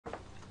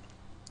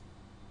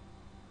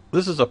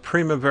This is a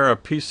Primavera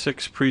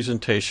P6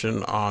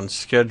 presentation on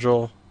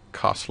schedule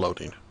cost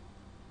loading.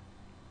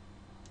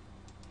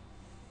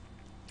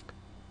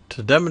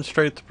 To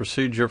demonstrate the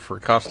procedure for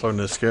cost loading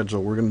a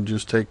schedule, we're going to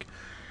just take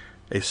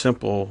a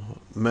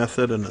simple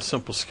method and a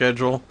simple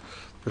schedule.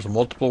 There's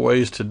multiple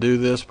ways to do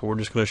this, but we're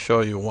just going to show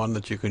you one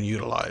that you can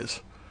utilize.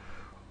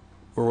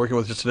 We're working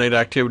with just an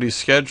 8-activity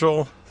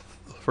schedule.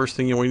 The first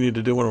thing we need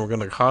to do when we're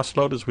going to cost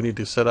load is we need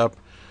to set up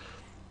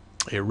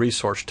a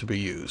resource to be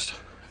used.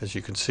 As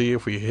you can see,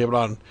 if we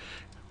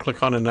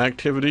click on an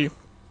activity,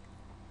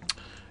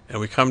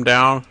 and we come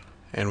down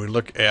and we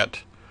look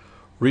at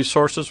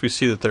resources, we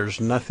see that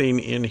there's nothing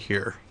in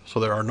here. So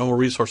there are no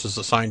resources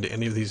assigned to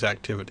any of these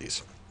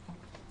activities.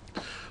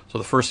 So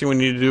the first thing we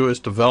need to do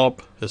is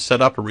set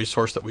up a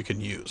resource that we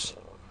can use.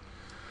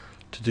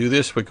 To do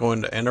this, we go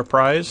into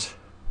Enterprise,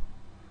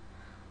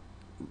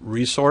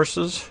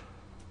 Resources.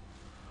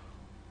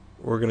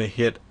 We're going to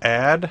hit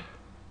Add,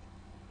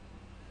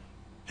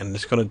 and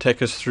it's going to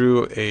take us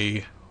through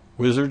a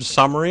wizard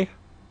summary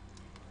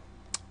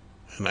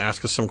and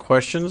ask us some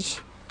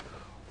questions.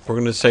 We're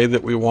going to say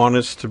that we're going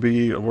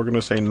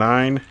to say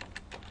 9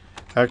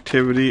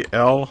 activity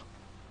LS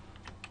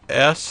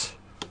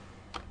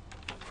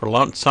for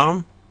lump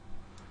sum.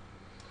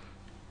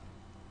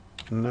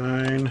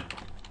 9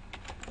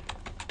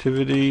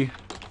 activity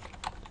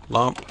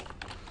lump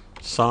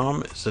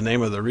sum is the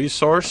name of the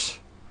resource.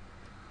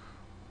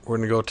 We're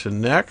going to go to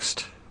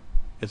next.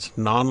 It's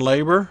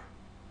non-labor.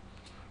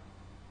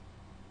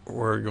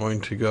 We're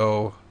going to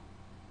go,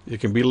 it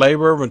can be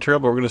labor, material,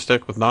 but we're going to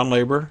stick with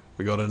non-labor.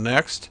 We go to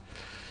next.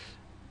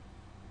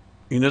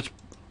 Units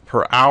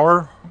per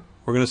hour.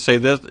 We're going to say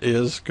this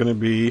is going to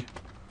be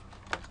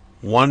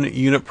 1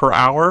 unit per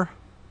hour.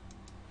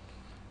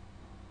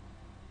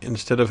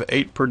 Instead of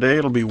 8 per day,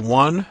 it'll be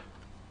 1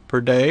 per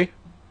day.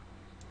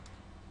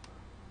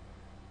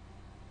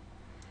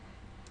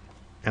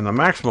 And the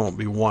maximum will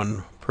be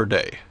 1 per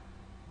day.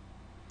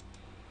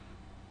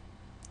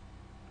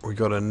 We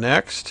go to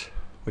next.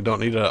 We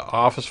don't need an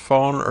office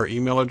phone or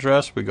email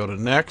address. We go to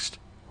next.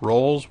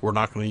 Roles, we're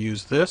not going to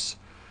use this.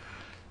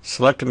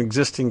 Select an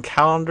existing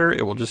calendar.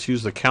 It will just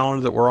use the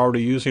calendar that we're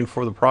already using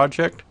for the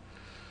project.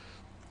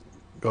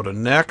 Go to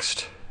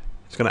next.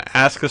 It's going to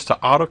ask us to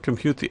auto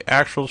compute the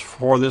actuals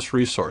for this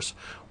resource.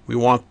 We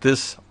want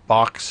this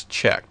box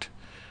checked.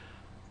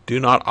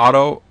 Do not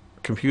auto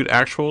compute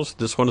actuals.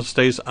 This one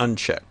stays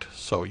unchecked.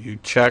 So you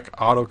check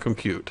auto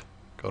compute.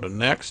 Go to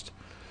next.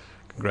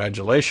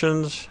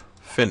 Congratulations.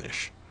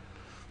 Finish.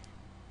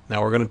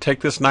 Now we're going to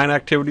take this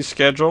 9-activity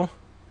schedule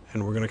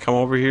and we're going to come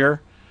over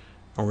here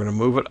and we're going to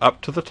move it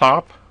up to the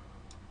top.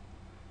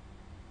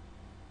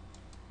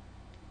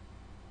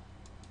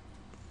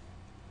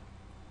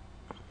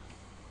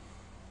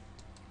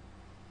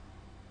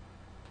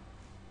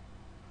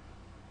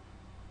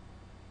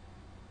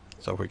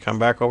 So if we come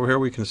back over here,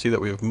 we can see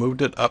that we've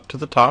moved it up to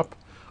the top,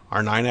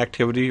 our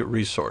 9-activity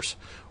resource.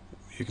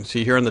 You can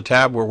see here in the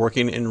tab we're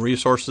working in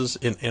resources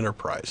in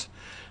Enterprise.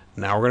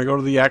 Now we're going to go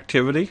to the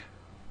activity.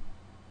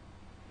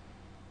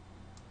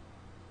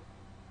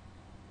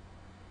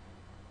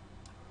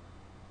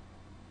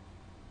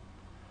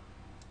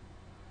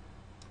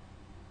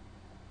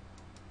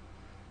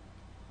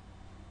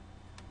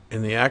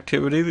 In the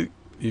activity,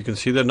 you can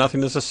see that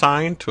nothing is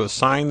assigned. To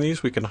assign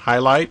these, we can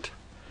highlight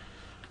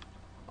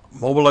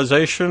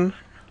mobilization,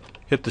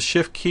 hit the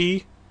shift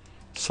key,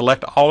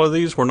 select all of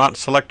these. We're not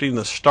selecting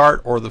the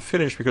start or the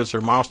finish because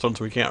they're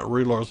milestones. We can't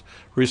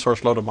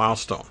resource load a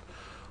milestone.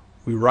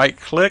 We right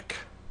click,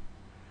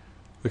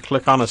 we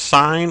click on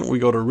assign, we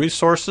go to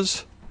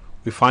resources,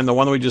 we find the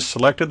one that we just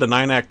selected, the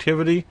 9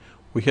 activity,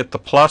 we hit the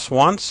plus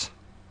once,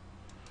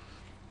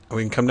 and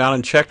we can come down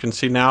and check and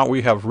see now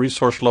we have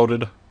resource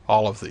loaded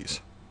all of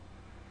these.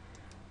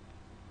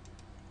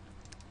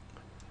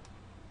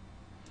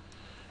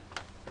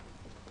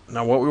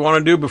 Now what we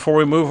want to do before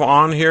we move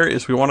on here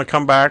is we want to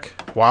come back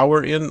while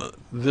we're in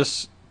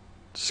this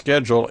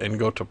schedule and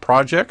go to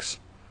projects.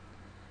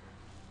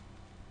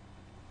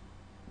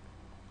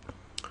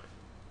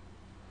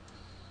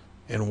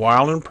 And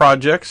while in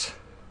projects,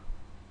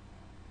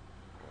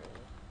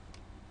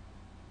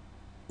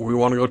 we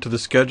want to go to the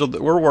schedule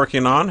that we're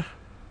working on.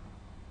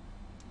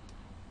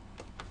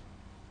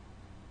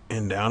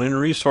 And down in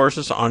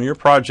resources on your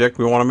project,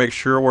 we want to make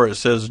sure where it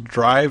says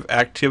drive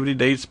activity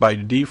dates by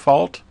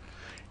default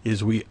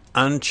is we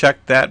uncheck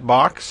that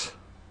box.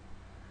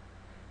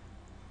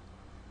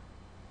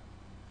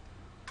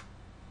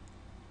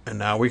 And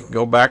now we can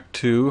go back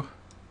to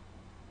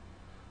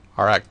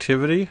our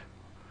activity.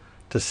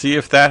 To see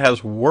if that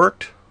has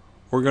worked,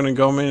 we're going to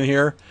go in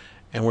here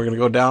and we're going to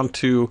go down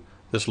to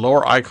this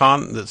lower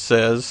icon that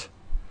says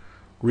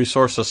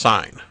resource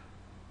assign.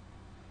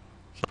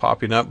 It's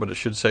popping up, but it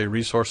should say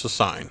resource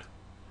assign.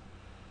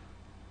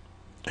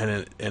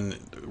 And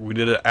we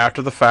did it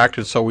after the fact,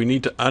 and so we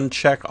need to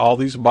uncheck all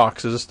these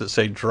boxes that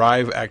say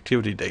drive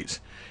activity dates.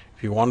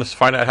 If you want to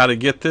find out how to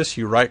get this,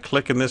 you right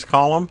click in this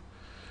column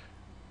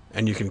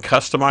and you can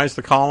customize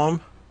the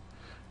column,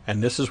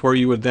 and this is where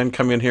you would then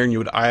come in here and you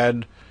would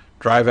add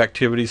drive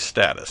activity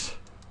status.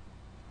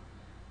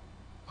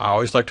 I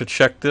always like to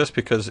check this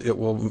because it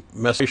will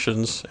mess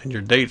and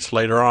your dates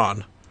later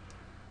on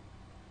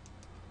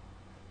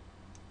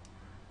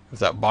if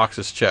that box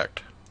is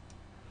checked.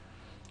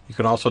 You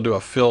can also do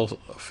a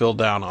fill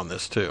down on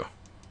this too.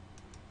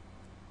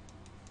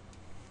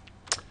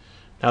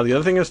 Now the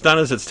other thing it's done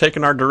is it's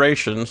taken our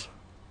durations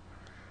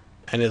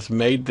and it's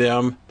made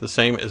them the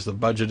same as the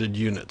budgeted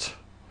units.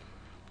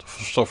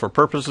 So for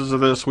purposes of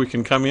this, we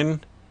can come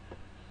in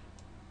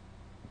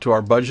to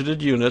our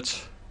budgeted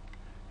units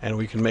and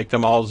we can make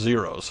them all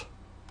zeros.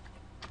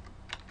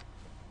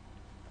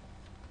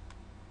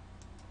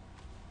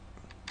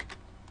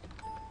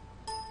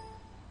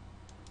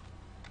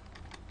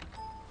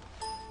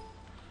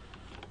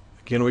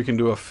 Again, we can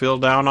do a fill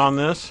down on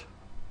this.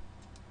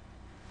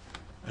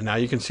 And now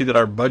you can see that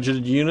our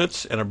budgeted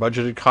units and our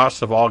budgeted costs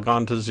have all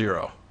gone to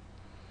zero.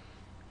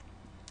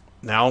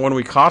 Now when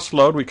we cost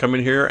load, we come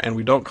in here and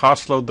we don't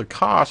cost load the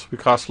cost, we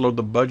cost load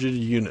the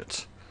budgeted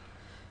units.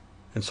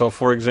 And so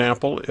for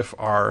example, if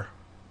our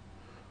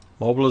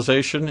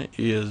mobilization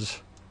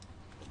is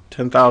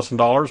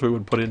 $10,000, we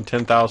would put in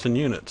 10,000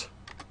 units.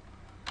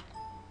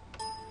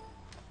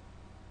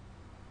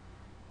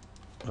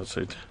 Let's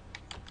see.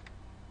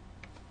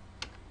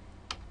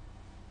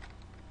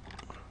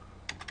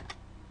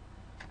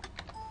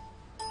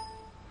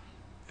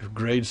 If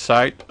grade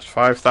site is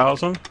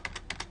 5,000,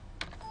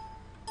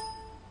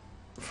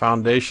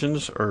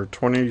 foundations are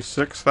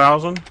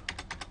 26,000,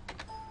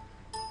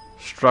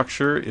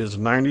 structure is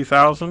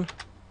 90,000,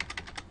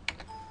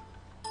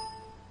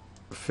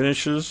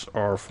 finishes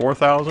are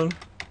 4,000,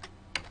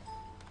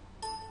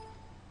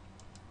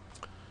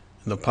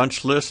 and the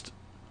punch list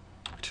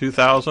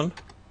 2,000.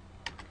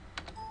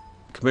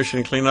 Commission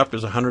and cleanup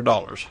is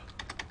 $100.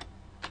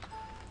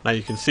 Now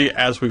you can see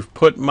as we've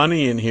put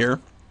money in here,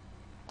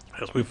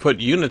 as we put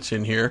units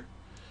in here,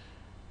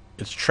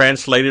 it's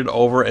translated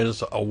over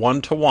as a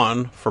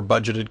one-to-one for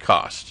budgeted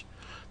costs.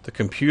 The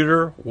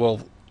computer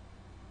will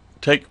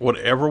take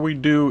whatever we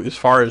do as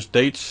far as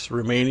dates,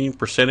 remaining,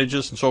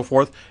 percentages, and so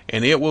forth,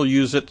 and it will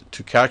use it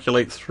to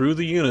calculate through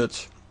the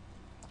units.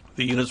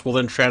 The units will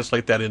then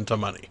translate that into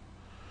money.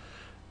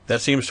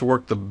 That seems to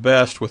work the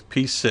best with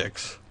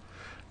P6.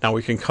 Now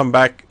we can come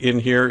back in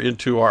here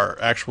into our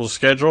actual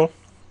schedule.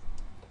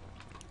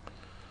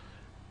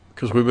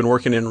 Because we've been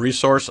working in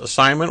resource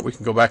assignment, we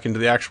can go back into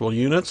the actual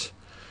units.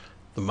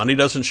 The money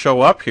doesn't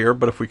show up here,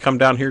 but if we come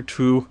down here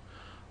to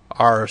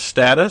our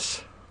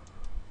status,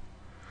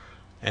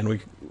 and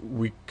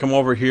we come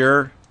over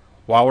here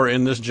while we're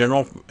in this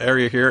general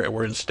area here, and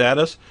we're in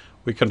status,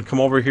 we can come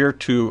over here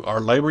to our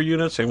labor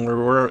units, and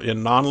we're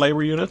in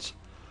non-labor units,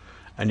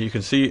 and you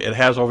can see it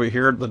has over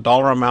here the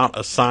dollar amount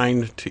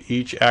assigned to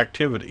each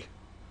activity.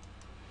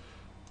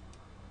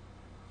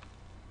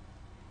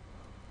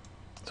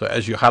 So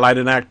as you highlight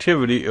an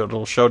activity,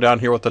 it'll show down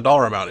here what the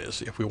dollar amount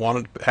is. If we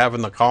want to have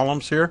in the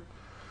columns here,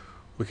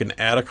 we can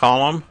add a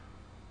column.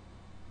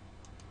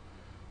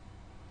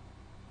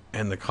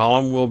 And the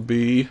column will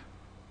be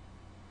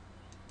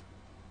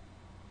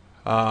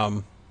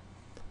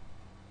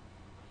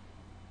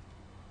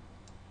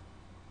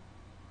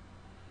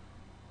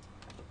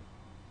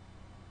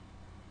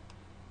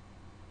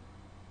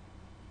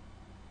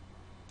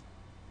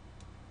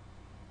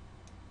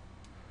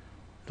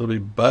it'll be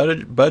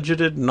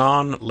budgeted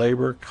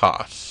non-labor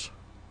costs.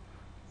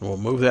 And we'll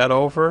move that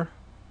over.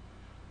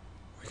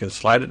 We can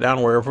slide it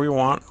down wherever we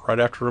want, right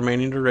after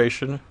remaining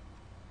duration.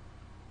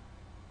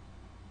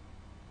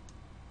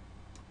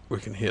 We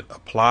can hit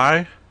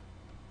apply.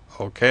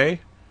 OK.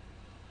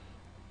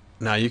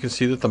 Now you can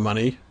see that the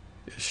money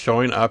is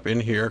showing up in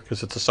here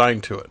because it's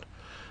assigned to it.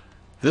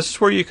 This is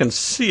where you can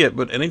see it,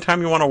 but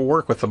anytime you want to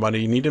work with the money,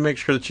 you need to make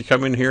sure that you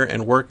come in here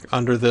and work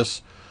under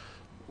this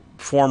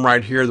form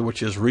right here,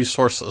 which is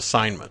resource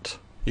assignment.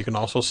 You can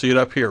also see it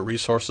up here,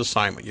 resource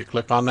assignment. You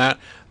click on that.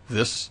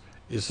 This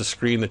is the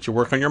screen that you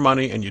work on your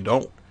money, and you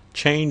don't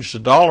change the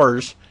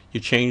dollars, you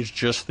change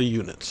just the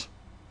units.